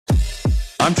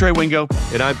I'm Trey Wingo.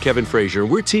 And I'm Kevin Frazier.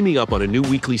 We're teaming up on a new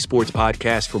weekly sports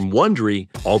podcast from Wondery,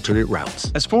 Alternate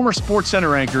Routes. As former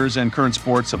SportsCenter anchors and current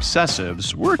sports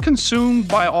obsessives, we're consumed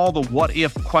by all the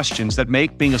what-if questions that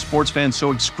make being a sports fan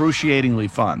so excruciatingly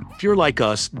fun. If you're like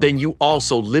us, then you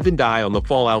also live and die on the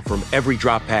fallout from every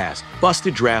drop pass,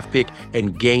 busted draft pick,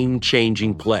 and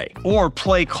game-changing play. Or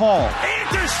play call.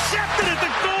 Intercepted at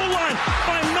the goal line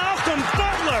by Malcolm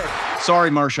Butler. Sorry,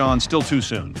 Marshawn, still too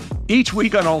soon. Each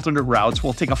week on Alternate Routes,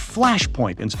 we'll take a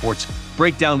flashpoint in sports,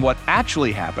 break down what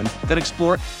actually happened, then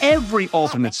explore every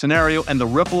alternate scenario and the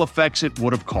ripple effects it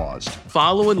would have caused.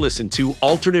 Follow and listen to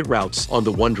Alternate Routes on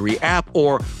the Wondery app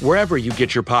or wherever you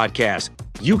get your podcasts.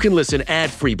 You can listen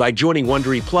ad-free by joining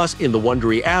Wondery Plus in the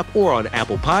Wondery app or on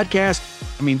Apple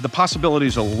Podcasts. I mean, the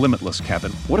possibilities are limitless,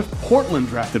 Kevin. What if Portland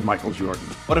drafted Michael Jordan?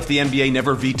 What if the NBA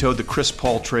never vetoed the Chris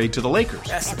Paul trade to the Lakers?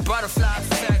 That's a butterfly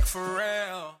effect for real.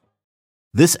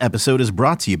 This episode is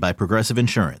brought to you by Progressive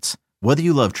Insurance. Whether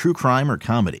you love true crime or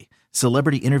comedy,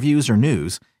 celebrity interviews or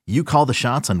news, you call the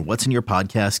shots on what's in your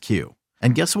podcast queue.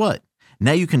 And guess what?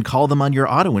 Now you can call them on your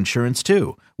auto insurance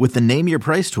too with the Name Your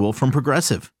Price tool from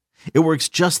Progressive. It works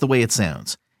just the way it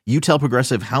sounds. You tell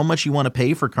Progressive how much you want to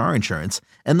pay for car insurance,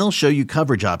 and they'll show you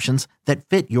coverage options that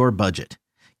fit your budget.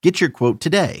 Get your quote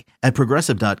today at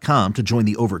Progressive.com to join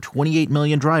the over 28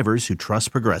 million drivers who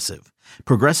trust Progressive.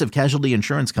 Progressive Casualty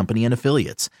Insurance Company and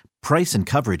Affiliates. Price and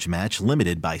coverage match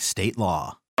limited by state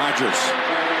law. Rodgers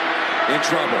in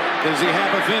trouble. Does he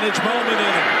have a vintage moment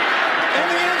in him? In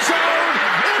the end zone,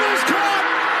 it is caught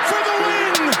for the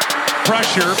win!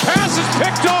 Pressure, pass is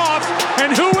picked off,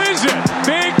 and who is it?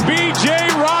 Big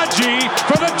B.J. Raji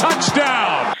for the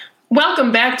touchdown.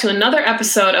 Welcome back to another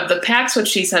episode of the Pack's What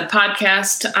She Said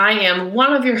podcast. I am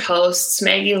one of your hosts,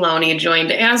 Maggie Loney,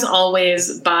 joined as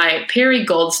always by Perry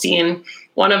Goldstein,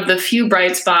 one of the few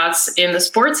bright spots in the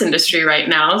sports industry right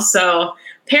now. So,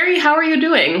 Perry, how are you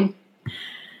doing?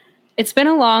 It's been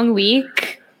a long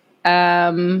week.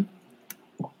 Thought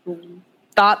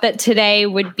that today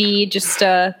would be just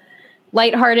a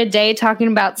lighthearted day talking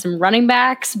about some running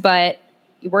backs, but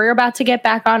we're about to get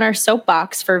back on our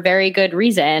soapbox for very good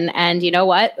reason. And you know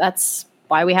what? That's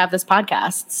why we have this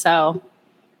podcast. So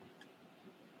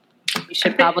we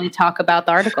should probably talk about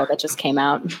the article that just came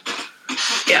out.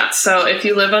 Yeah. So if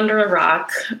you live under a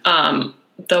rock,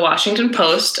 the Washington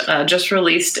Post just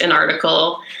released an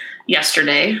article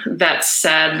yesterday that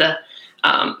said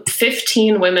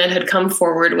 15 women had come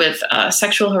forward with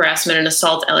sexual harassment and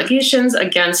assault allegations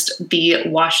against the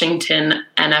Washington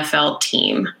NFL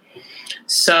team.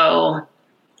 So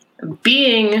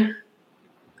being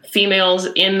females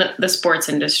in the sports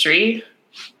industry,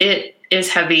 it is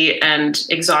heavy and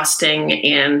exhausting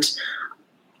and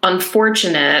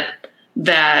unfortunate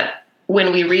that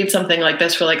when we read something like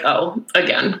this, we're like, oh,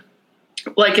 again,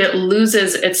 like it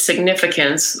loses its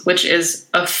significance, which is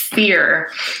a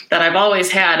fear that I've always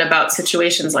had about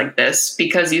situations like this,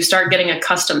 because you start getting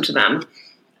accustomed to them.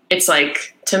 It's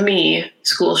like, to me,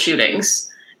 school shootings.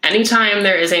 Anytime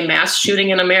there is a mass shooting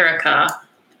in America,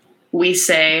 we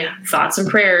say thoughts and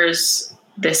prayers.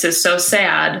 This is so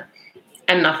sad,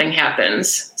 and nothing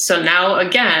happens. So now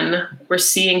again, we're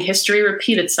seeing history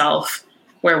repeat itself,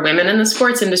 where women in the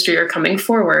sports industry are coming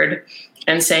forward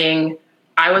and saying,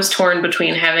 I was torn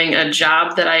between having a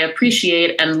job that I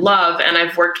appreciate and love and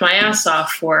I've worked my ass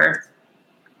off for,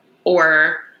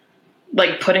 or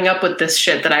like putting up with this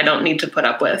shit that I don't need to put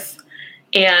up with.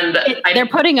 And they're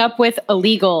putting up with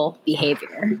illegal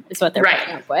behavior is what they're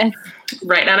putting up with.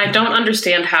 Right. And I don't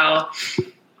understand how,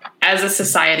 as a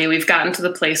society, we've gotten to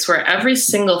the place where every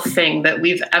single thing that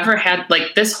we've ever had,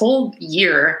 like this whole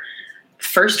year,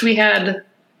 first we had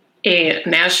a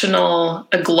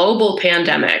global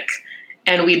pandemic,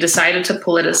 and we decided to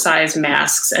politicize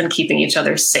masks and keeping each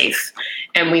other safe.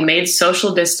 And we made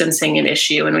social distancing an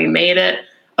issue, and we made it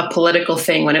a political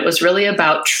thing when it was really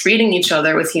about treating each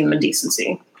other with human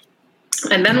decency.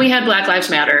 And then we had Black Lives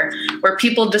Matter, where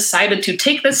people decided to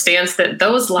take the stance that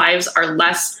those lives are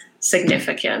less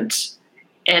significant.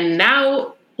 And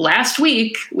now, last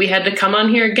week, we had to come on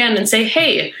here again and say,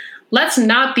 hey, let's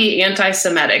not be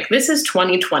anti-Semitic. This is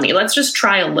 2020. Let's just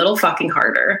try a little fucking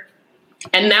harder.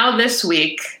 And now this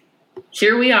week,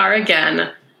 here we are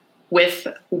again with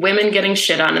women getting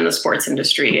shit on in the sports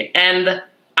industry. And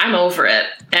I'm over it.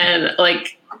 And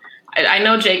like, I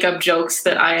know Jacob jokes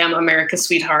that I am America's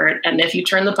sweetheart, and if you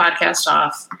turn the podcast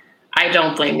off, I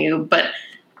don't blame you. But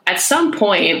at some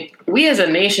point, we as a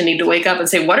nation need to wake up and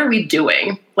say, what are we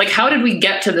doing? Like, how did we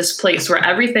get to this place where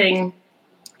everything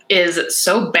is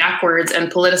so backwards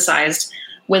and politicized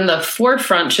when the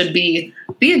forefront should be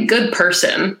a good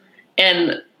person?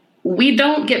 And we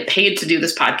don't get paid to do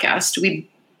this podcast.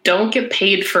 don't get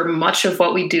paid for much of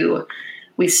what we do.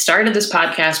 We started this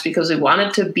podcast because we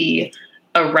wanted to be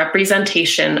a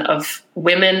representation of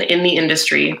women in the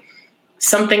industry,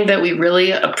 something that we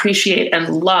really appreciate and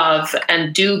love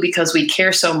and do because we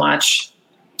care so much.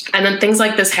 And then things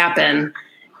like this happen.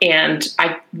 And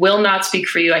I will not speak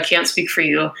for you. I can't speak for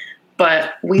you.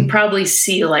 But we probably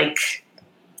see like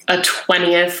a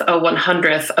 20th, a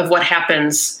 100th of what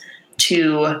happens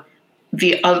to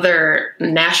the other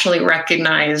nationally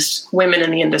recognized women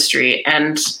in the industry.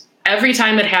 And every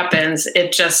time it happens,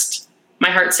 my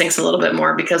heart sinks a little bit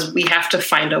more because we have to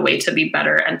find a way to be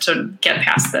better and to get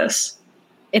past this.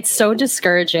 It's so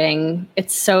discouraging.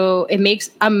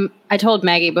 I told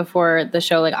Maggie before the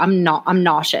show, like, I'm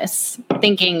nauseous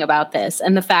thinking about this.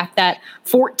 And the fact that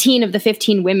 14 of the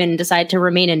 15 women decide to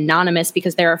remain anonymous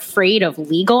because they're afraid of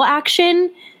legal action.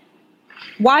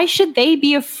 Why should they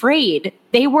be afraid?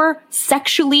 They were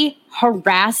sexually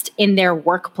harassed in their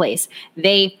workplace.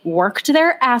 They worked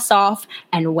their ass off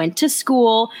and went to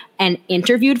school and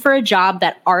interviewed for a job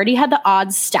that already had the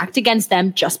odds stacked against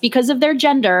them just because of their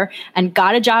gender, and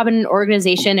got a job in an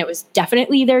organization. It was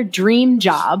definitely their dream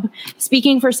job.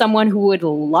 Speaking for someone who would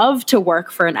love to work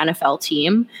for an NFL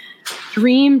team,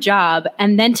 dream job,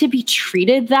 and then to be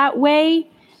treated that way,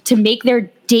 to make their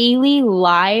daily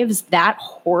lives that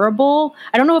horrible.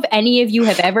 I don't know if any of you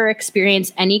have ever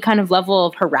experienced any kind of level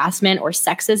of harassment or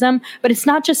sexism, but it's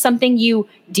not just something you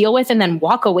deal with and then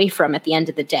walk away from at the end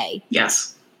of the day.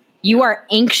 Yes. You are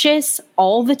anxious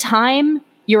all the time.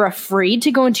 You're afraid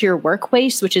to go into your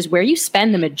workplace, which is where you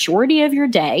spend the majority of your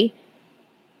day.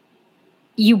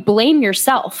 You blame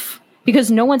yourself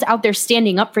because no one's out there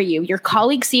standing up for you. Your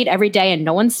colleagues see it every day and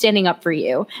no one's standing up for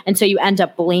you. And so you end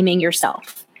up blaming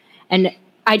yourself. And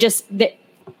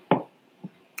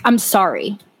I'm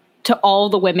sorry to all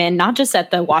the women, not just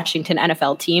at the Washington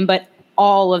NFL team, but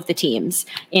all of the teams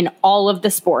in all of the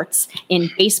sports, in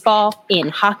baseball, in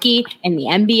hockey, in the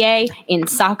NBA, in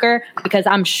soccer, because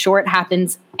I'm sure it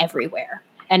happens everywhere.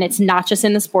 And it's not just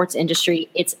in the sports industry,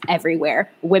 it's everywhere.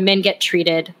 Women get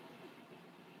treated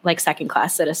like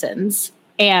second-class citizens.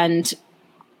 And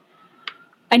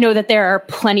I know that there are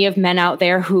plenty of men out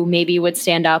there who maybe would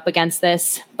stand up against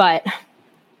this, but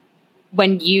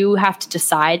when you have to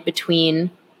decide between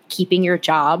keeping your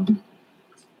job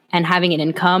and having an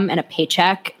income and a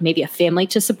paycheck, maybe a family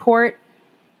to support,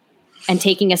 and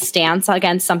taking a stance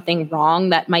against something wrong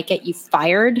that might get you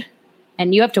fired,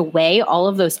 and you have to weigh all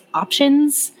of those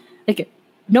options, like,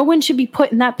 no one should be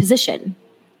put in that position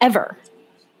ever.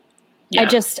 Yeah.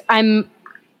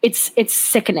 It's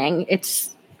sickening.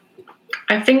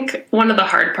 I think one of the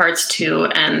hard parts too,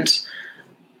 and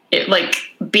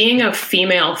being a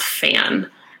female fan,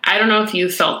 I don't know if you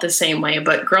felt the same way,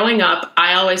 but growing up,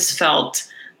 I always felt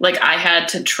like I had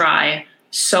to try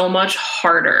so much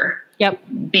harder. Yep.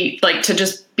 To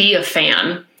just be a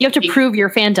fan. You have to prove your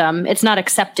fandom. It's not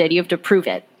accepted. You have to prove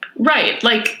it. Right.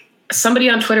 Like, somebody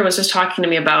on Twitter was just talking to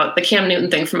me about the Cam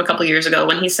Newton thing from a couple years ago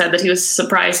when he said that he was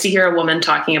surprised to hear a woman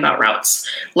talking about routes.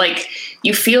 Like,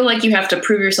 you feel like you have to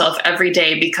prove yourself every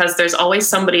day because there's always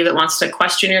somebody that wants to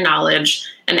question your knowledge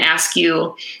and ask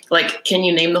you, like, can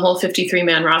you name the whole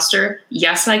 53-man roster?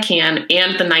 Yes, I can.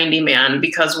 And the 90-man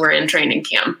because we're in training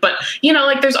camp. But,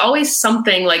 there's always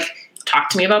something like, talk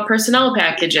to me about personnel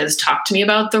packages, talk to me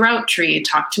about the route tree,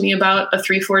 talk to me about a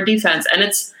 3-4 defense. And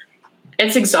it's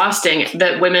exhausting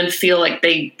that women feel like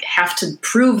they have to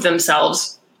prove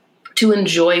themselves to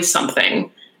enjoy something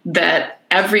that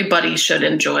everybody should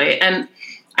enjoy. And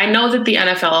I know that the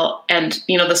NFL and,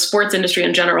 the sports industry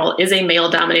in general is a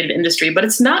male-dominated industry, but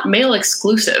it's not male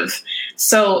exclusive.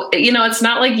 So, it's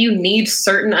not like you need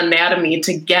certain anatomy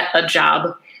to get a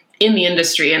job in the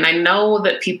industry. And I know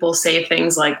that people say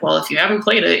things like, well, if you haven't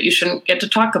played it, you shouldn't get to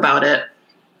talk about it.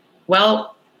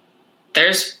 Well,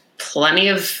 there's plenty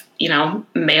of male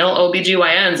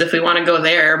OBGYNs if we want to go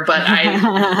there, but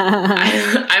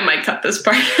I might cut this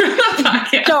part of the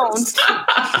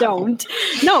podcast. Don't.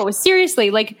 No,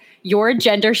 seriously, like, your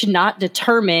gender should not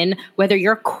determine whether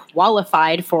you're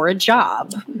qualified for a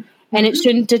job. And it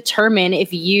shouldn't determine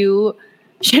if you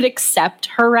should accept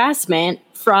harassment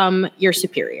from your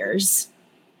superiors.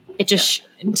 It just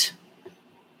shouldn't.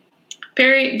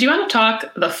 Perry, do you want to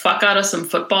talk the fuck out of some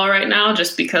football right now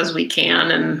just because we can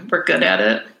and we're good at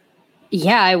it?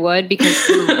 Yeah, I would, because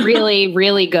we're really,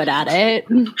 really good at it.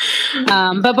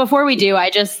 But before we do, I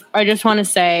just want to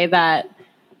say that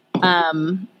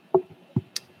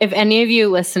if any of you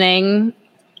listening,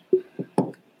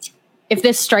 if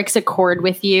this strikes a chord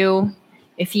with you,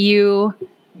 if you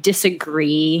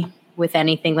disagree with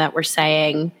anything that we're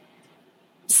saying,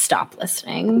 stop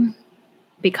listening.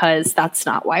 because that's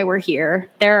not why we're here.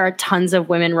 There are tons of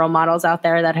women role models out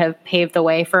there that have paved the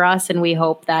way for us. And we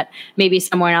hope that maybe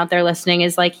someone out there listening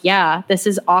is like, yeah, this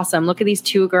is awesome. Look at these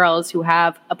two girls who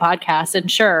have a podcast.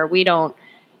 And sure, we don't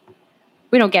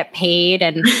get paid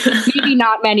and maybe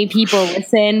not many people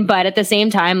listen, but at the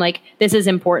same time, like, this is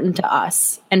important to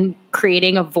us, and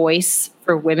creating a voice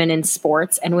for women in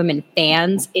sports and women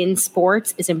fans in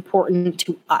sports is important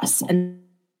to us. And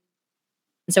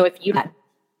so if you have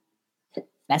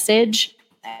message.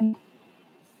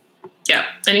 Yeah.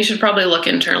 And you should probably look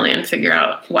internally and figure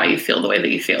out why you feel the way that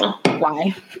you feel.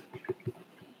 Why?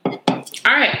 All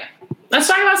right. Let's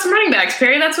talk about some running backs,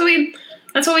 Perry. That's what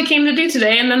we came to do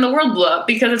today. And then the world blew up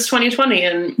because it's 2020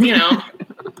 and,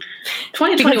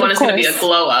 2021 is going to be a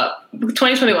glow up.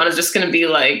 2021 is just going to be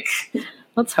like,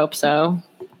 let's hope so.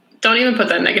 Don't even put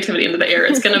that negativity into the air.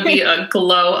 It's going to be a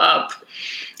glow up.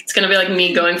 It's going to be like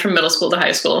me going from middle school to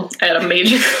high school at a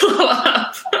major glow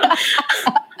up.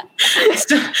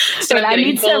 Start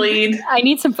getting bullied. I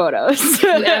need some photos.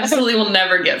 You absolutely will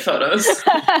never get photos.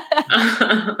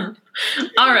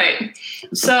 All right.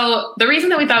 So the reason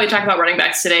that we thought we'd talk about running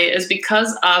backs today is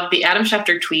because of the Adam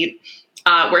Schefter tweet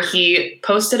where he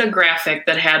posted a graphic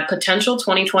that had potential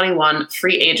 2021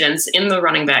 free agents in the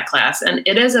running back class. And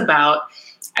it is about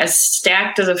as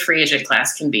stacked as a free agent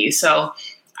class can be. So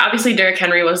obviously, Derrick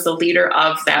Henry was the leader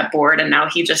of that board, and now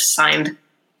he just signed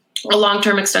a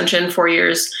long-term extension, 4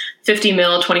 years, $50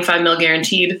 million, $25 million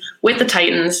guaranteed with the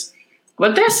Titans.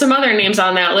 But there's some other names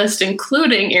on that list,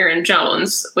 including Aaron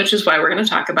Jones, which is why we're going to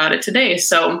talk about it today.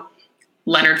 So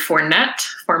Leonard Fournette,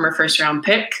 former first-round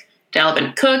pick,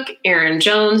 Dalvin Cook, Aaron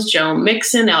Jones, Joe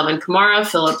Mixon, Alvin Kamara,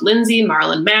 Phillip Lindsay,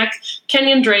 Marlon Mack,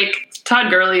 Kenyon Drake,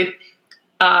 Todd Gurley,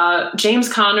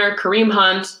 James Conner, Kareem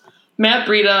Hunt, Matt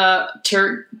Breida,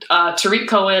 Tariq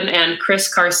Cohen, and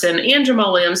Chris Carson, and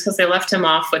Jamal Williams, because they left him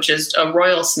off, which is a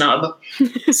royal snub.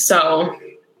 So,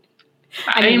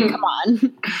 I mean, come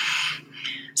on.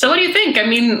 So what do you think? I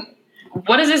mean,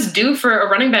 what does this do for a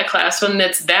running back class when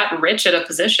it's that rich at a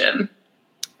position?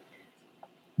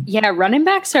 Yeah, running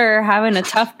backs are having a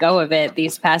tough go of it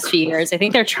these past few years. I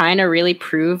think they're trying to really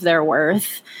prove their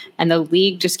worth, and the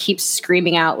league just keeps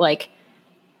screaming out, like,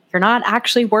 you're not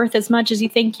actually worth as much as you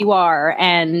think you are.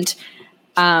 And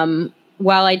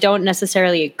while I don't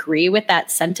necessarily agree with that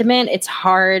sentiment, it's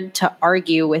hard to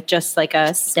argue with just like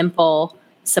a simple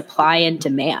supply and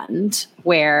demand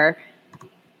where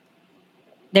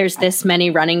there's this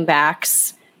many running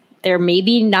backs. There may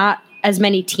be not as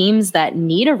many teams that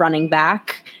need a running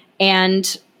back,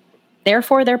 and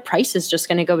therefore their price is just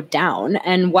going to go down.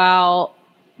 And while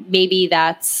maybe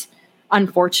that's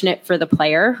unfortunate for the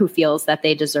player who feels that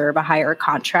they deserve a higher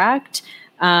contract,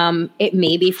 it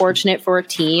may be fortunate for a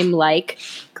team like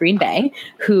Green Bay,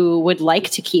 who would like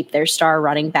to keep their star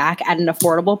running back at an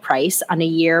affordable price on a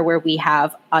year where we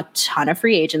have a ton of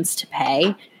free agents to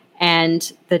pay,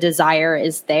 and the desire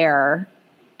is there,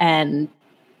 and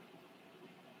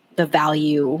the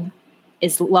value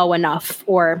is low enough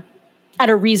or at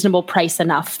a reasonable price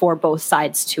enough for both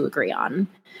sides to agree on.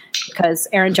 Because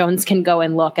Aaron Jones can go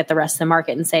and look at the rest of the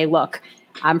market and say, look,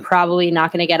 I'm probably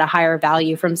not going to get a higher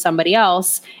value from somebody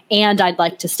else, and I'd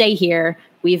like to stay here.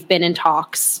 We've been in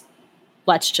talks.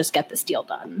 Let's just get this deal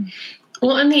done.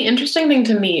 Well, and the interesting thing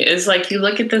to me is, like, you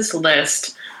look at this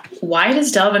list, why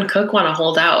does Dalvin Cook want to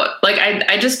hold out? Like,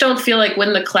 I just don't feel like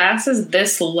when the class is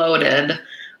this loaded,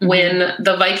 when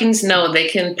the Vikings know they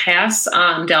can pass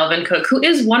on Dalvin Cook, who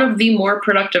is one of the more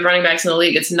productive running backs in the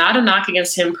league. It's not a knock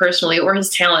against him personally or his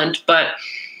talent, but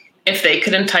if they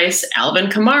could entice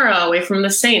Alvin Kamara away from the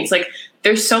Saints, like,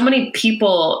 there's so many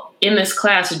people in this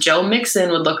class. Joe Mixon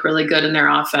would look really good in their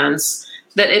offense,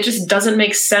 that it just doesn't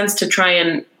make sense to try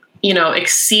and,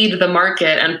 exceed the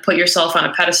market and put yourself on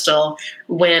a pedestal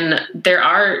when there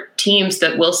are teams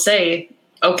that will say,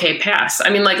 okay, pass.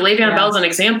 I mean, like, Le'Veon Bell's an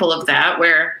example of that,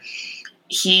 where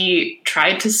he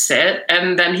tried to sit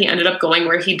and then he ended up going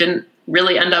where he didn't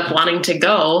really end up wanting to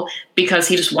go because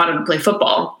he just wanted to play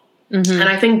football. And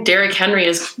I think Derrick Henry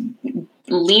is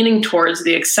leaning towards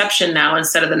the exception now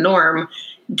instead of the norm,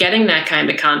 getting that kind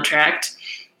of contract.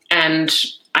 And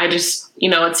I just,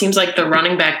 it seems like the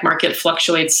running back market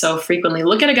fluctuates so frequently.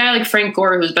 Look at a guy like Frank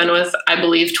Gore, who's been with, I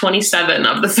believe, 27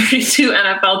 of the 32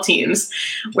 NFL teams,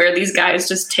 where these guys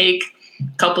just take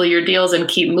a couple of year deals and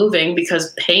keep moving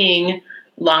because paying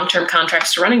long-term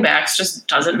contracts to running backs just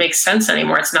doesn't make sense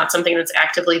anymore. It's not something that's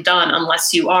actively done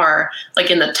unless you are,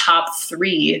 like, in the top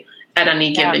 3 at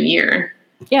any given year.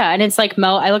 Yeah, and it's like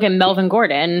I look at Melvin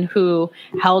Gordon, who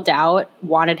held out,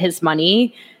 wanted his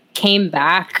money, came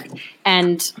back,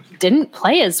 and didn't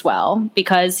play as well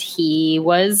because he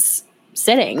was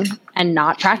sitting and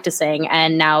not practicing.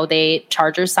 And now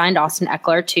Chargers signed Austin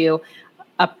Eckler to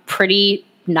a pretty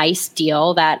nice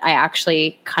deal that I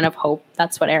actually kind of hope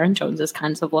that's what Aaron Jones's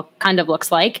kind of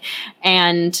looks like.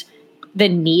 And the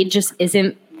need just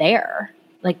isn't there.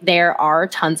 Like, there are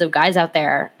tons of guys out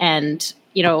there. And,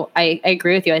 I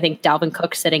agree with you. I think Dalvin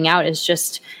Cook sitting out is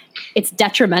just, it's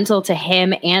detrimental to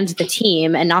him and the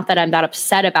team. And not that I'm that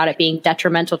upset about it being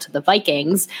detrimental to the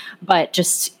Vikings, but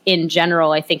just in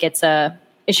general, I think it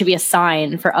should be a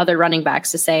sign for other running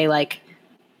backs to say, like,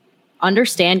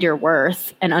 understand your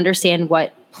worth and understand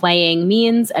what playing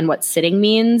means and what sitting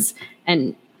means.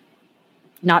 And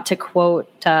not to quote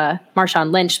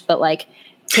Marshawn Lynch, but like,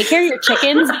 take care of your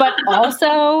chickens, but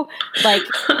also like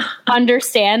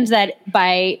understand that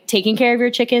by taking care of your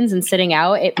chickens and sitting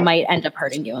out, it might end up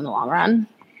hurting you in the long run.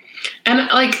 And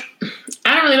like,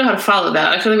 I don't really know how to follow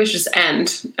that. I feel like we should just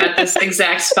end at this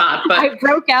exact spot. But I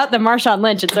broke out the Marshawn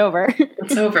Lynch. It's over.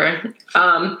 It's over.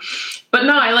 But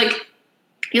no,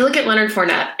 you look at Leonard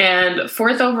Fournette and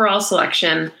 4th overall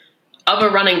selection of a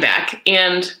running back,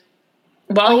 and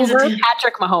while over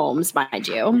Patrick Mahomes, mind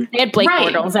you, they had Blake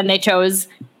Bortles and they chose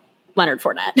Leonard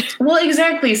Fournette. Well,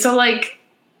 exactly. So, like,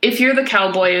 if you're the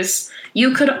Cowboys,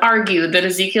 you could argue that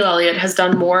Ezekiel Elliott has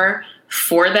done more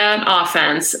for that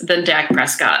offense than Dak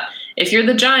Prescott. If you're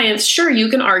the Giants, sure, you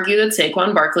can argue that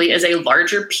Saquon Barkley is a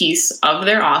larger piece of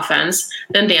their offense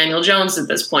than Daniel Jones at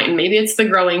this point. And maybe it's the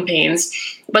growing pains.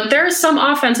 But there are some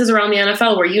offenses around the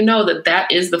NFL where you know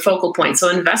that is the focal point. So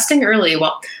investing early,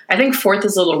 well, I think 4th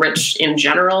is a little rich in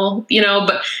general,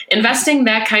 but investing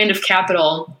that kind of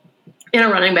capital in a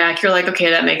running back, you're like, okay,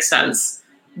 that makes sense.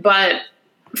 But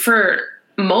for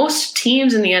most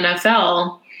teams in the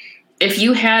NFL, if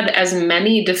you had as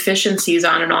many deficiencies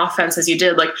on an offense as you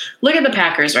did, like, look at the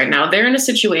Packers right now. They're in a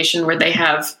situation where they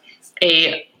have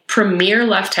a premier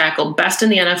left tackle, best in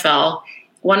the NFL,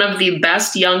 one of the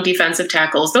best young defensive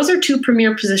tackles. Those are 2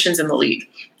 premier positions in the league.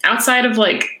 Outside of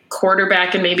like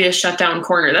quarterback and maybe a shutdown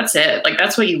corner, that's it. Like,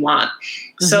 that's what you want.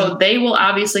 Mm-hmm. So they will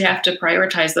obviously have to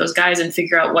prioritize those guys and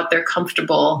figure out what they're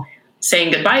comfortable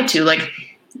saying goodbye to. Like,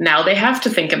 now they have to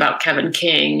think about Kevin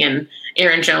King and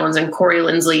Aaron Jones and Corey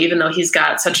Linsley, even though he's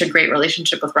got such a great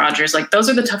relationship with Rodgers. Like, those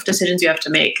are the tough decisions you have to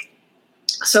make.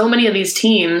 So many of these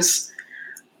teams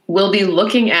will be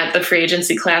looking at the free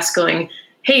agency class going,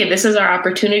 hey, this is our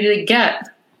opportunity to get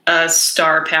a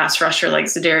star pass rusher like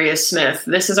Za'Darius Smith.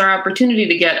 This is our opportunity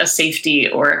to get a safety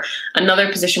or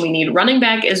another position we need. Running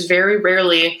back is very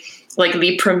rarely like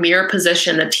the premier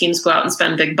position that teams go out and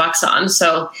spend big bucks on.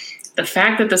 So the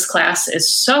fact that this class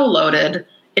is so loaded,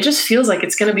 it just feels like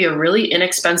it's going to be a really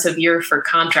inexpensive year for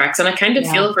contracts. And I kind of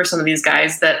feel for some of these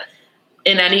guys that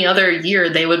in any other year,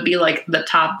 they would be like the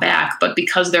top back. But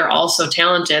because they're all so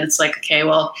talented, it's like, okay,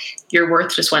 well, your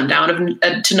worth just went down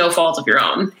to no fault of your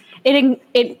own.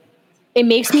 It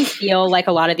makes me feel like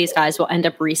a lot of these guys will end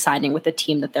up re-signing with the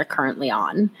team that they're currently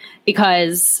on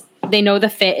because they know the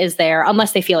fit is there,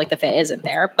 unless they feel like the fit isn't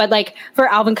there. But like for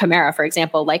Alvin Kamara, for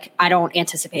example, like I don't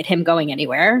anticipate him going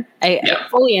anywhere. I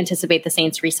fully anticipate the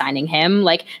Saints re-signing him.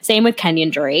 Like same with Kenyon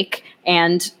Drake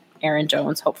and Aaron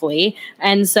Jones, hopefully.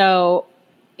 And so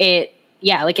if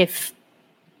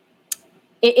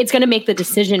it's going to make the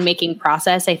decision-making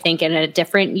process, I think, in a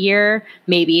different year,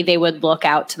 maybe they would look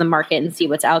out to the market and see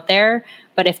what's out there.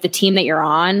 But if the team that you're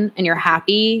on and you're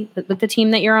happy with the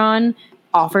team that you're on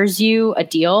offers you a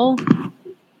deal,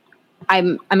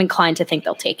 I'm inclined to think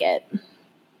they'll take it.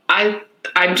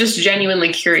 I'm just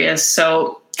genuinely curious.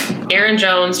 So Aaron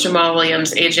Jones, Jamal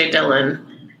Williams, AJ Dillon,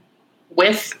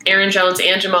 with Aaron Jones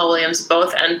and Jamal Williams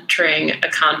both entering a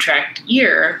contract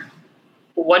year,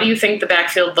 what do you think the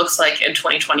backfield looks like in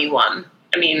 2021?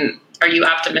 I mean, are you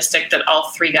optimistic that all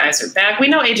three guys are back? We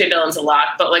know AJ Dillon's a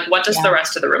lock, but like, what does the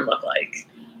rest of the room look like?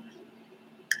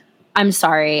 I'm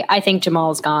sorry. I think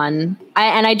Jamal's gone.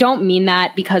 And I don't mean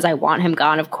that because I want him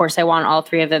gone. Of course, I want all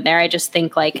three of them there. I just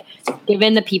think like,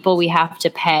 given the people we have to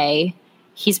pay,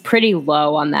 he's pretty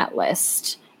low on that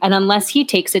list. And unless he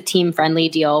takes a team-friendly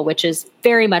deal, which is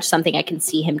very much something I can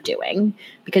see him doing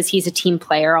because he's a team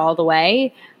player all the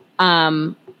way,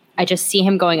 I just see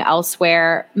him going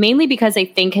elsewhere, mainly because I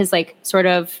think his like sort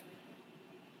of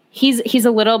he's a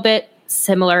little bit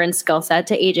similar in skill set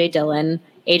to AJ Dillon.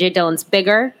 AJ Dillon's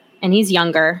bigger and he's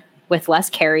younger with less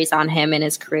carries on him in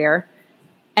his career.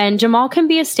 And Jamal can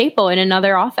be a staple in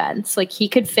another offense. Like he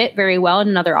could fit very well in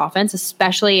another offense,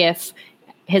 especially if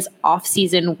his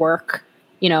off-season work,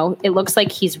 you know, it looks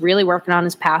like he's really working on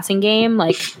his passing game.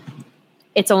 Like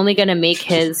it's only going to make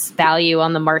his value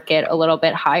on the market a little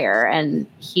bit higher. And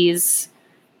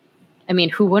I mean,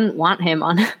 who wouldn't want him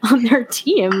on their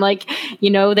team? Like,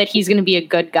 that he's going to be a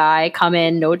good guy, come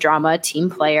in, no drama, team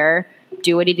player,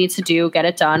 do what he needs to do, get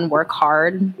it done, work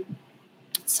hard.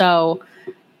 So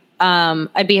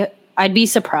I'd be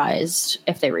surprised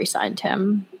if they re-signed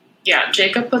him. Yeah,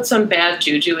 Jacob put some bad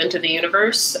juju into the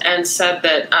universe and said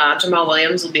that Jamal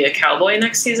Williams will be a Cowboy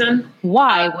next season.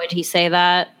 Why would he say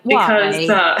that? Because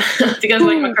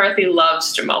Mike McCarthy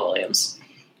loves Jamal Williams.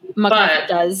 McCarthy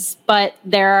does, but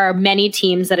there are many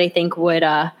teams that I think would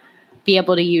be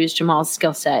able to use Jamal's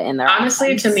skill set in their honestly,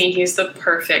 offense. To me, he's the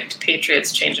perfect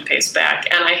Patriots change of pace back,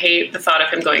 and I hate the thought of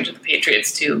him going to the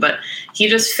Patriots too, but he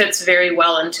just fits very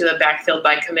well into a backfield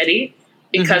by committee.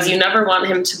 Because you never want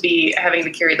him to be having to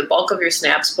carry the bulk of your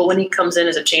snaps. But when he comes in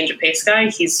as a change of pace guy,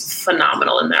 he's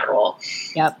phenomenal in that role.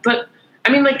 Yep. But, I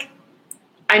mean,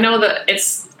 I know that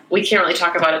we can't really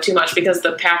talk about it too much because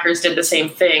the Packers did the same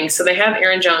thing. So they have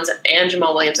Aaron Jones and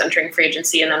Jamal Williams entering free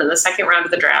agency. And then in the second round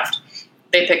of the draft,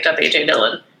 they picked up A.J.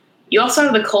 Dillon. You also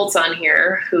have the Colts on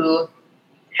here who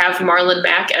have Marlon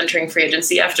Mack entering free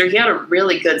agency. After he had a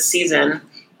really good season,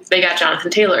 they got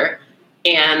Jonathan Taylor.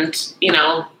 And,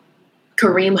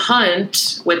 Kareem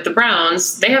Hunt with the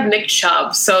Browns, they have Nick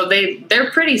Chubb. So they're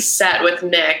pretty set with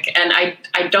Nick, and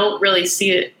I don't really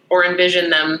see it or envision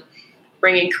them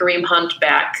bringing Kareem Hunt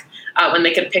back when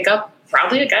they could pick up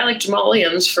probably a guy like Jamal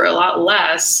Williams for a lot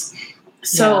less.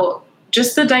 So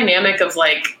just the dynamic of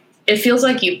it feels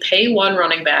like you pay one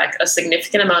running back a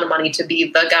significant amount of money to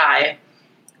be the guy,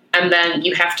 and then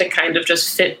you have to kind of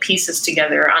just fit pieces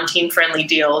together on team-friendly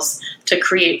deals to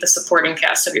create the supporting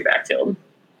cast of your backfield.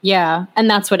 Yeah, and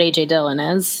that's what A.J. Dillon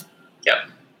is. Yep.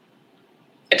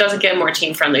 It doesn't get more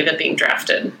team-friendly than being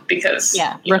drafted because...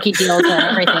 Yeah, rookie deals and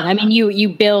everything. I mean, you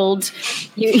build...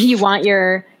 You want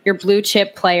your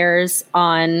blue-chip players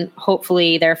on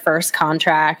hopefully their first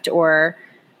contract or,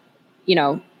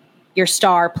 your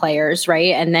star players,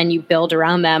 right? And then you build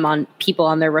around them on people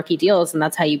on their rookie deals, and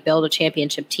that's how you build a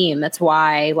championship team. That's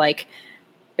why,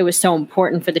 it was so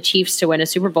important for the Chiefs to win a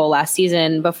Super Bowl last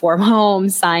season before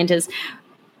Mahomes signed his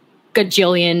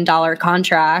gajillion-dollar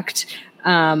contract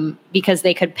because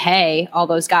they could pay all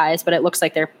those guys, but it looks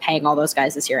like they're paying all those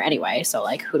guys this year anyway. So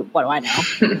what do I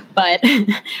know?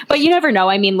 but you never know.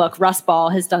 I mean, look, Russ Ball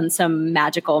has done some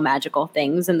magical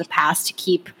things in the past to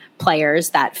keep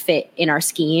players that fit in our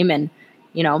scheme. And,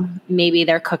 maybe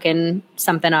they're cooking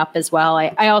something up as well.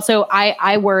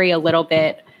 I worry a little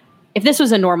bit if this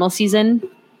was a normal season,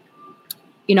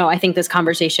 I think this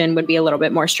conversation would be a little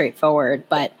bit more straightforward,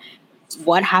 but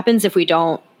what happens if we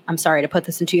don't, I'm sorry to put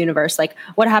this into universe,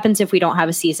 what happens if we don't have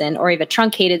a season or even a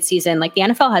truncated season? The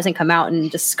NFL hasn't come out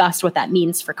and discussed what that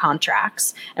means for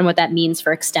contracts and what that means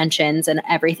for extensions and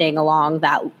everything along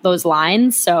those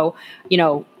lines. So,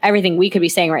 everything we could be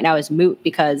saying right now is moot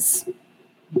because,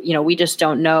 we just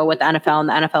don't know what the NFL and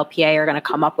the NFLPA are going to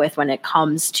come up with when it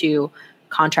comes to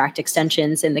contract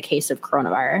extensions in the case of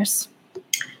coronavirus.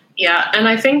 Yeah. And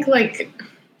I think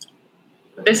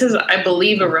this is, I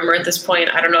believe, a rumor at this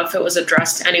point. I don't know if it was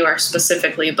addressed anywhere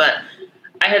specifically, but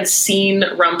I had seen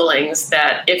rumblings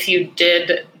that if you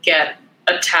did get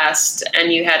a test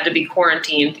and you had to be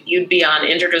quarantined, you'd be on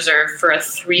injured reserve for a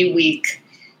 3-week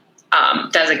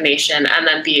designation and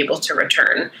then be able to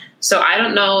return. So I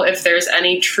don't know if there's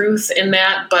any truth in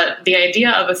that, but the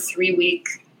idea of a 3-week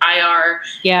IR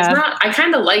is not, I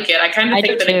kind of like it. I kind of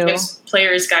think that it gives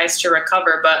players guys to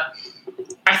recover, but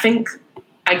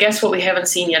I guess what we haven't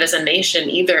seen yet as a nation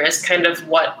either is kind of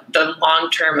what the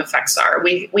long-term effects are.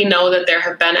 We know that there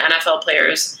have been NFL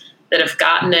players that have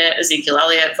gotten it, Ezekiel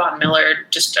Elliott, Von Miller,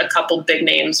 just a couple big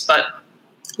names, but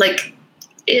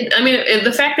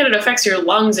the fact that it affects your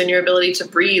lungs and your ability to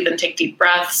breathe and take deep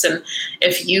breaths, and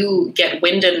if you get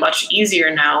winded much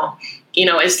easier now,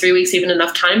 is 3 weeks even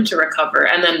enough time to recover?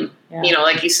 And then,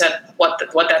 like you said, what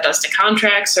that does to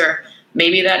contracts, or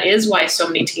maybe that is why so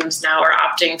many teams now are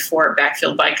opting for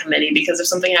backfield by committee, because if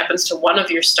something happens to one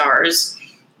of your stars,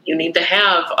 you need to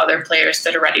have other players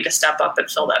that are ready to step up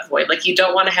and fill that void. You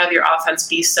don't want to have your offense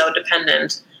be so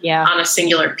dependent on a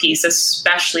singular piece,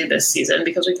 especially this season,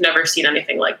 because we've never seen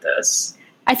anything like this.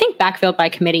 I think backfield by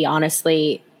committee,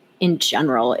 honestly, in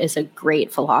general, is a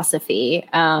great philosophy.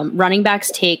 Running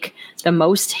backs take the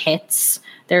most hits.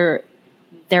 Their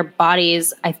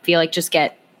bodies, I feel like, just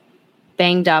get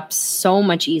banged up so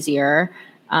much easier.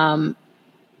 And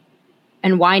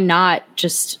why not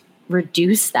just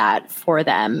reduce that for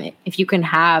them? If you can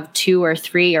have 2 or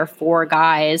 3 or 4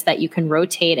 guys that you can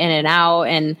rotate in and out,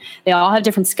 and they all have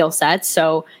different skill sets,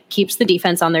 so keeps the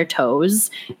defense on their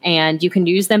toes, and you can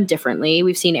use them differently.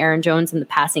 We've seen Aaron Jones in the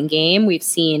passing game. We've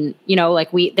seen,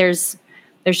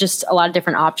 there's just a lot of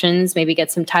different options. Maybe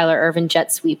get some Tyler Ervin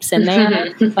jet sweeps in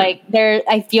there.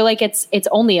 I feel like it's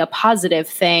only a positive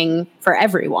thing for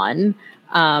everyone.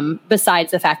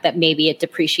 Besides the fact that maybe it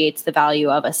depreciates the value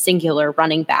of a singular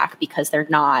running back because they're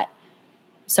not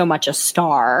so much a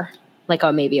star like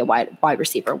maybe a wide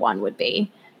receiver one would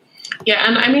be. Yeah,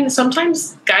 and I mean,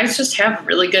 sometimes guys just have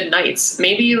really good nights.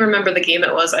 Maybe you remember the game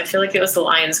it was. I feel like it was the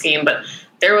Lions game, but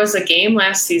there was a game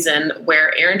last season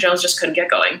where Aaron Jones just couldn't get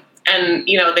going. And,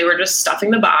 they were just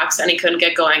stuffing the box and he couldn't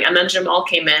get going. And then Jamal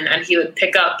came in and he would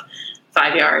pick up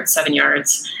 5 yards, 7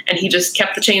 yards, and he just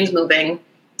kept the chains moving.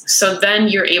 So then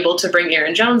you're able to bring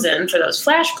Aaron Jones in for those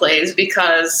flash plays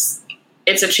because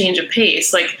it's a change of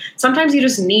pace. Like sometimes you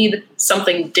just need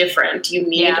something different. You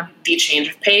need the change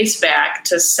of pace back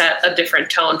to set a different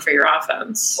tone for your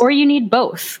offense. Or you need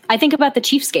both. I think about the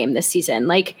Chiefs game this season.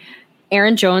 Like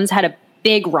Aaron Jones had a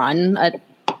big run.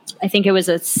 I think it was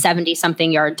a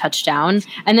 70-something yard touchdown.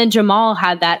 And then Jamal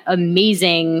had that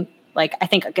amazing, I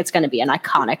think it's going to be an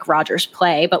iconic Rodgers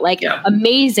play, but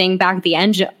amazing back at the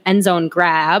end zone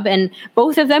grab. And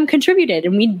both of them contributed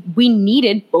and we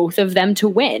needed both of them to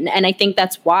win. And I think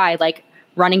that's why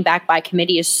running back by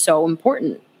committee is so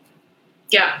important.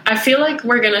 Yeah, I feel like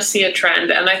we're going to see a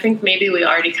trend. And I think maybe we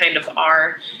already kind of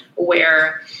are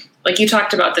where, you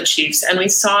talked about the Chiefs and we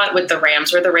saw it with the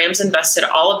Rams where the Rams invested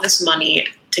all of this money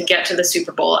to get to the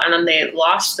Super Bowl, and then they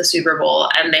lost the Super Bowl,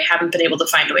 and they haven't been able to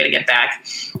find a way to get back.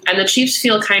 And the Chiefs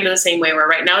feel kind of the same way, where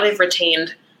right now they've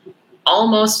retained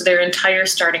almost their entire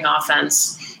starting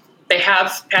offense. They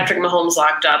have Patrick Mahomes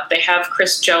locked up. They have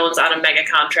Chris Jones on a mega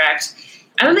contract.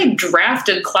 And then they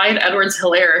drafted Clyde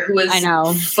Edwards-Helaire, who is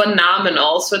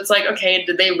phenomenal. So it's okay,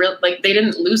 did they they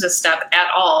didn't lose a step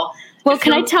at all. Well,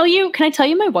 can I tell you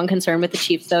my one concern with the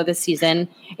Chiefs though this season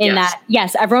that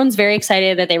everyone's very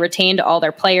excited that they retained all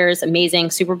their players, amazing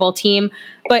Super Bowl team,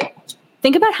 but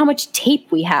think about how much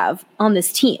tape we have on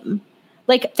this team.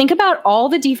 Think about all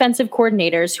the defensive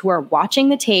coordinators who are watching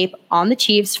the tape on the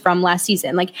Chiefs from last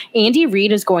season. Andy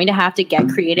Reid is going to have to get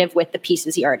creative with the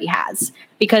pieces he already has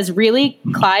because really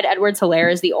Clyde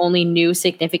Edwards-Helaire is the only new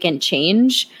significant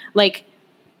change.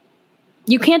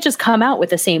 You can't just come out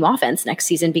with the same offense next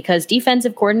season because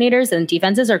defensive coordinators and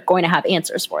defenses are going to have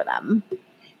answers for them.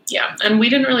 Yeah, and we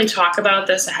didn't really talk about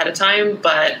this ahead of time,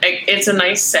 but it's a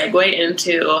nice segue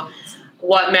into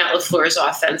what Matt LaFleur's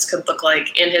offense could look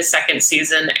like in his second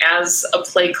season as a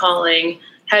play calling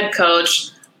head coach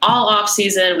all off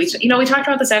season. We talked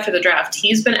about this after the draft.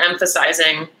 He's been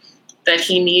emphasizing that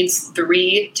he needs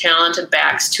 3 talented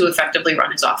backs to effectively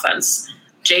run his offense.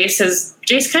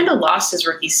 Jace kind of lost his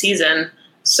rookie season,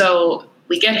 so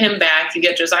we get him back. You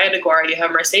get Josiah DeGuara, you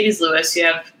have Mercedes Lewis, you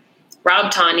have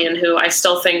Rob Tonyan, who I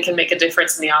still think can make a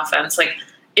difference in the offense.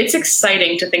 It's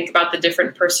exciting to think about the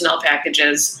different personnel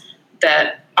packages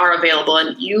that are available.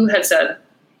 And you had said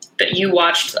that you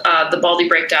watched the Baldy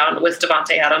breakdown with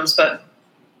Davante Adams, but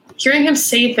hearing him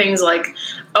say things like,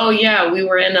 oh yeah, we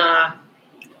were in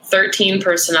 13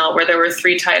 personnel where there were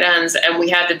 3 tight ends and we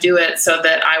had to do it so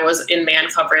that I was in man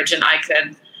coverage and I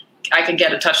could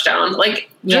get a touchdown.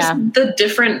 The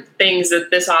different things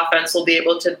that this offense will be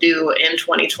able to do in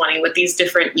 2020 with these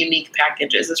different unique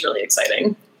packages is really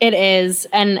exciting. It is.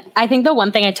 And I think the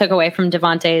one thing I took away from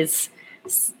Davante's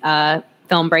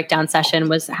film breakdown session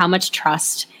was how much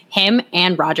trust him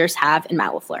and Rodgers have in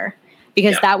Matt LaFleur.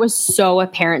 Because that was so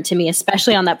apparent to me,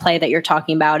 especially on that play that you're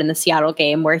talking about in the Seattle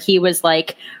game where he was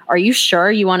like, are you sure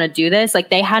you want to do this?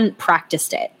 They hadn't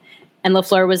practiced it. And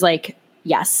LaFleur was like,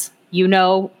 yes, you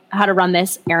know how to run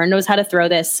this. Aaron knows how to throw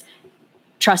this.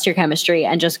 Trust your chemistry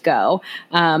and just go.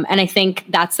 And I think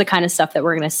that's the kind of stuff that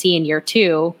we're going to see in year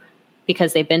 2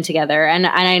 because they've been together. And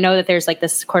I know that there's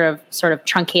this sort of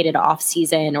truncated off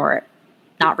season or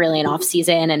not really an off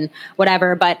season and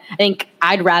whatever, but I think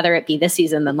I'd rather it be this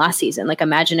season than last season.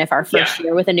 Imagine if our first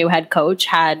year with a new head coach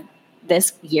had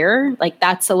this year,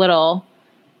 that's a little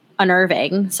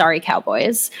unnerving. Sorry,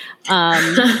 Cowboys.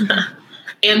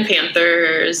 And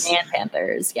Panthers. Yeah.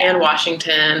 And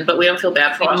Washington, but we don't feel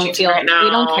bad for Washington right now. We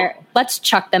don't care. Let's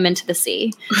chuck them into the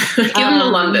sea. Give them to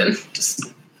London.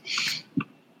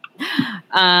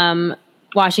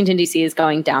 Washington, D.C. is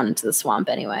going down into the swamp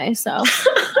anyway, so.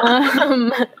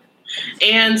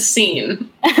 And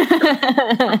scene.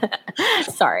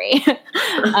 Sorry.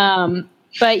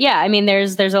 But yeah, I mean,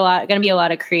 there's going to be a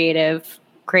lot of creative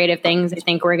things. I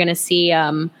think we're going to see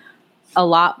a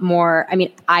lot more. I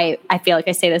mean, I feel like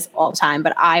I say this all the time,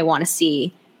 but I want to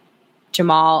see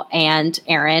Jamal and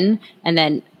Aaron, and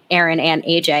then Aaron and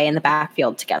AJ in the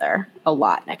backfield together a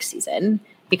lot next season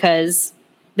because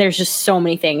there's just so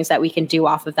many things that we can do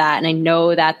off of that. And I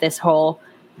know that this whole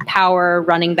power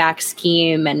running back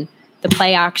scheme, and the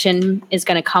play action is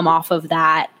going to come off of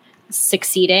that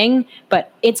succeeding,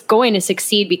 but it's going to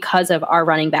succeed because of our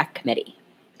running back committee.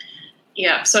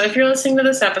 Yeah, so if you're listening to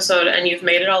this episode and you've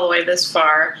made it all the way this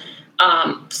far,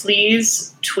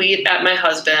 please tweet at my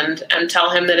husband and tell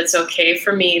him that it's okay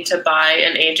for me to buy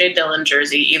an A.J. Dillon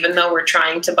jersey, even though we're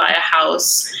trying to buy a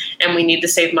house and we need to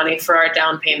save money for our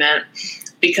down payment,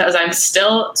 because I'm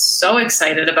still so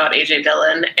excited about A.J.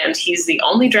 Dillon, and he's the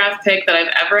only draft pick that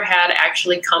I've ever had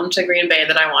actually come to Green Bay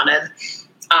that I wanted.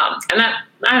 And that,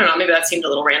 I don't know, maybe that seemed a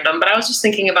little random, but I was just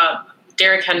thinking about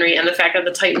Derrick Henry and the fact that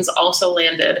the Titans also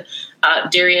landed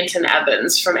Darrynton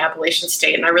Evans from Appalachian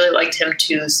State, and I really liked him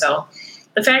too. So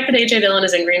the fact that A.J. Dillon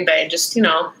is in Green Bay, just, if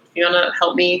you want to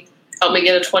help me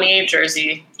get a 28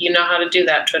 jersey, you know how to do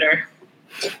that, Twitter.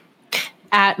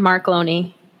 At Mark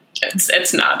Loney.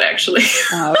 It's not, actually.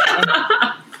 Oh,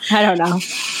 okay. I don't know.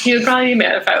 He would probably be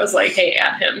mad if I was like, hey,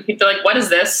 at him. He'd be like, what is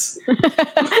this?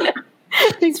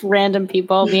 These random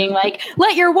people being like,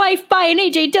 let your wife buy an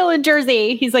A.J. Dillon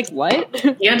jersey. He's like, what?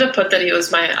 He had to put that he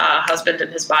was my husband in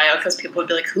his bio because people would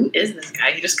be like, who is this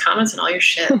guy? He just comments on all your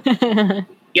shit.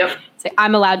 Yep. So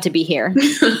I'm allowed to be here.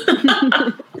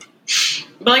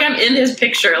 But like, I'm in his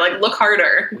picture. Like, look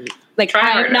harder. Like, Try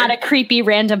I'm harder. not a creepy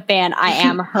random fan. I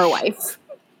am her wife.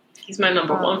 He's my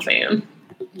number one fan.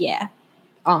 Yeah.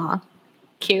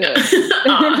 Cute. All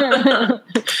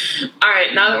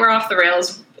right, now that we're off the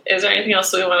rails, is there anything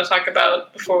else that we want to talk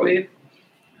about before we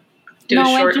do a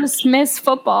short? I just miss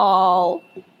football.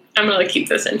 I'm going to keep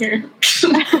this in here.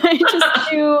 I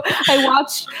just do.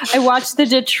 I watched the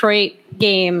Detroit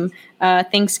game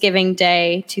Thanksgiving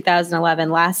Day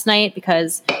 2011 last night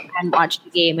because I hadn't watched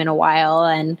the game in a while,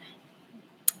 and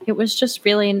it was just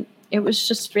really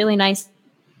nice.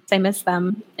 I miss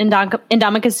them.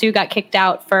 Ndamukong Suh got kicked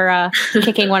out for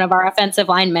kicking one of our offensive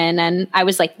linemen, and I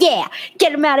was like, yeah,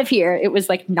 get him out of here. It was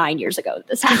like 9 years ago that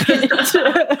this happened.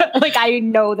 Like, I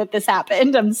know that this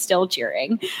happened. I'm still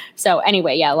cheering. So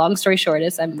anyway, yeah, long story short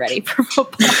is I'm ready for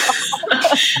football.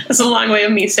 That's a long way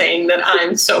of me saying that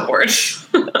I'm so bored.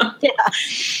 Yeah.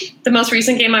 The most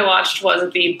recent game I watched was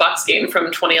the Bucs game from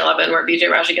 2011 where BJ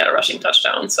Raji got a rushing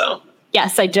touchdown. So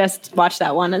yes, I just watched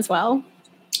that one as well.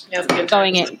 Yeah,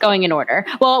 going in order.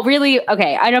 Well, really,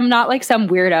 okay. I'm not like some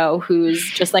weirdo who's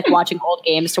just like watching old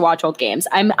games to watch old games.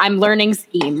 I'm learning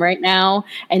scheme right now,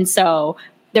 and so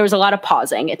there was a lot of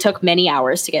pausing. It took many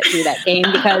hours to get through that game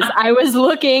because I was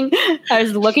looking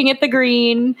at the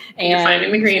green and you're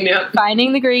finding the green, yep.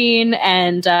 Finding the green,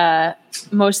 and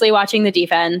mostly watching the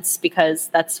defense because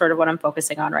that's sort of what I'm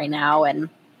focusing on right now. And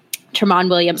Tramon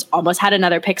Williams almost had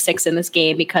another pick six in this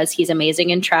game because he's amazing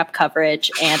in trap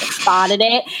coverage, and I spotted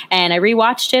it, and I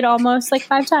rewatched it almost like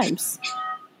 5 times.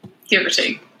 Give or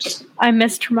take. I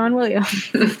miss Tramon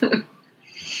Williams.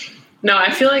 No,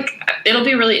 I feel like it'll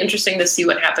be really interesting to see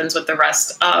what happens with the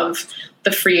rest of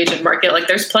the free agent market. Like,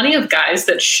 there's plenty of guys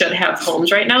that should have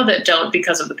homes right now that don't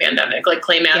because of the pandemic, like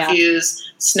Clay Matthews,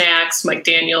 Snacks, Mike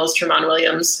Daniels, Tramon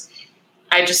Williams.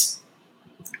 I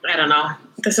don't know.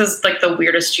 This is like the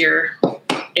weirdest year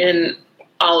in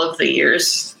all of the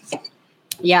years.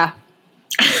 Yeah.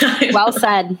 Well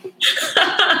said.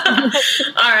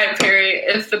 All right, Perry,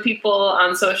 if the people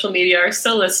on social media are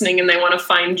still listening and they want to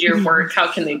find your work,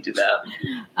 how can they do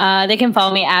that? They can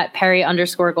follow me at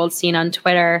Perry_Goldstein on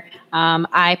Twitter.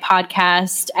 I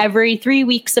podcast every 3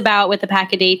 weeks with the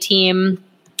Pack-A-Day team,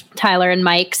 Tyler and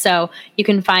Mike. So you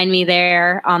can find me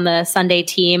there on the Sunday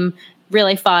team.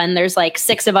 Really fun. There's like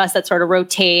 6 of us that sort of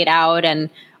rotate out, and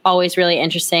always really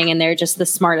interesting. And they're just the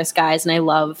smartest guys, and I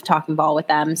love talking ball with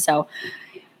them. So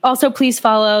also please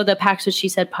follow the Packs What She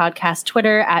Said podcast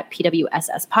Twitter at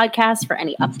PWSS Podcast for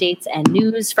any updates and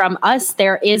news from us.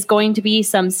 There is going to be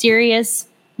some serious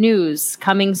news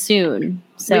coming soon.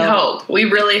 So we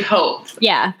really hope.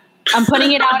 Yeah. I'm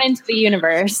putting it out into the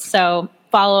universe. So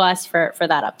follow us for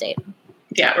that update.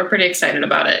 Yeah, we're pretty excited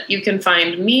about it. You can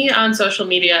find me on social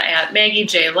media at Maggie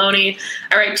J. Loney.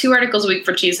 I write 2 articles a week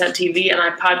for Cheesehead TV, and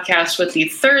I podcast with the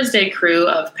Thursday crew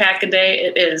of Pack-A-Day.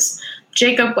 It is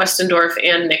Jacob Westendorf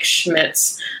and Nick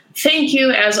Schmitz. Thank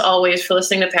you, as always, for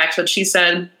listening to Packs What She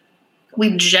Said.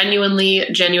 We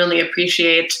genuinely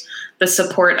appreciate the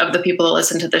support of the people that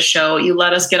listen to the show. You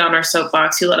let us get on our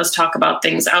soapbox. You let us talk about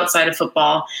things outside of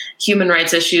football, human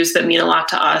rights issues that mean a lot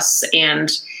to us,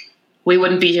 and we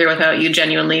wouldn't be here without you,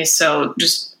 genuinely. So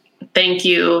just thank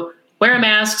you. Wear a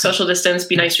mask, social distance,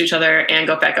 be nice to each other, and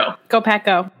go Pack Go. Go Pack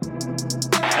Go.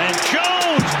 And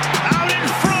Jones out in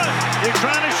front. They're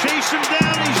trying to chase him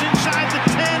down. He's inside the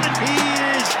 10, and he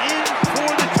is in for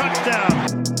the touchdown.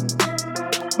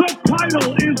 The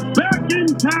title is back in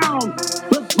town.